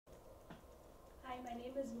My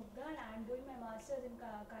name is Mugdha and I am doing my Masters in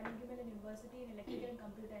Carnegie Mellon University in Electrical and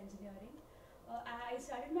Computer Engineering. I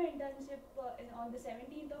started my internship on the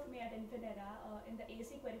 17th of May at Infinera in the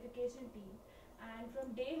ASIC verification team, and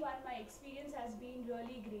from day one my experience has been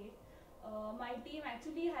really great. My team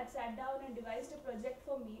actually had sat down and devised a project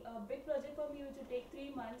for me, a big project for me which would take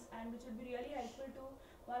 3 months and which would be really helpful to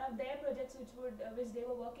one of their projects which they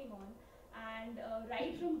were working on. And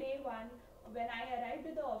right from day one, when I arrived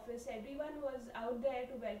at the office, everyone was out there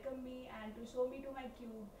to welcome me and to show me to my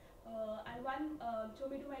cube. Show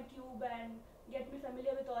me to my cube and get me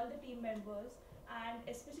familiar with all the team members. And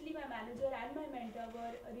especially my manager and my mentor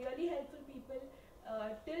were really helpful people.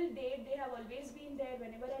 Till date, they have always been there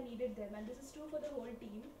whenever I needed them, and this is true for the whole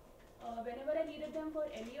team. Whenever I needed them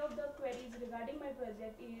for any of the queries regarding my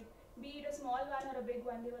project, be it a small one or a big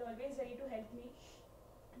one, they were always ready to help me.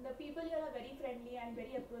 The people here are very friendly and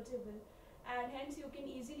very approachable, and hence you can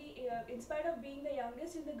easily, in spite of being the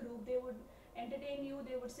youngest in the group, they would entertain you,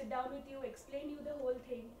 they would sit down with you, explain you the whole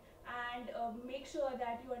thing, and make sure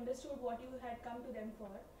that you understood what you had come to them for.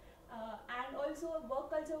 And also work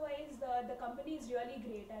culture wise, the company is really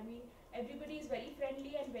great. I mean, everybody is very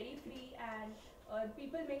friendly and very free, and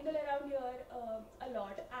people mingle around here a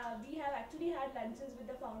lot. We have actually had lunches with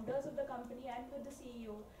the founders of the company and with the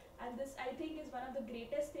CEO, and this I think is one of the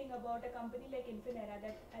greatest thing about a company like Infinera,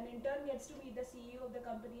 that an intern gets to meet the CEO of the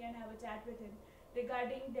company and have a chat with him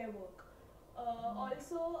regarding their work.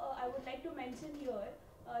 I would like to mention here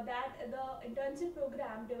that the internship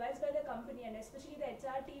program devised by the company and especially the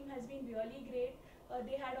HR team has been really great.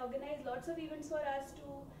 They had organized lots of events for us to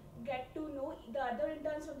get to know the other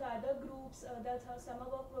interns from the other groups, the summer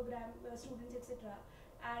work program students, etc.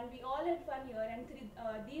 And we all had fun here, and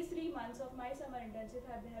these 3 months of my summer internship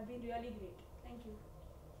have been really great. Thank you.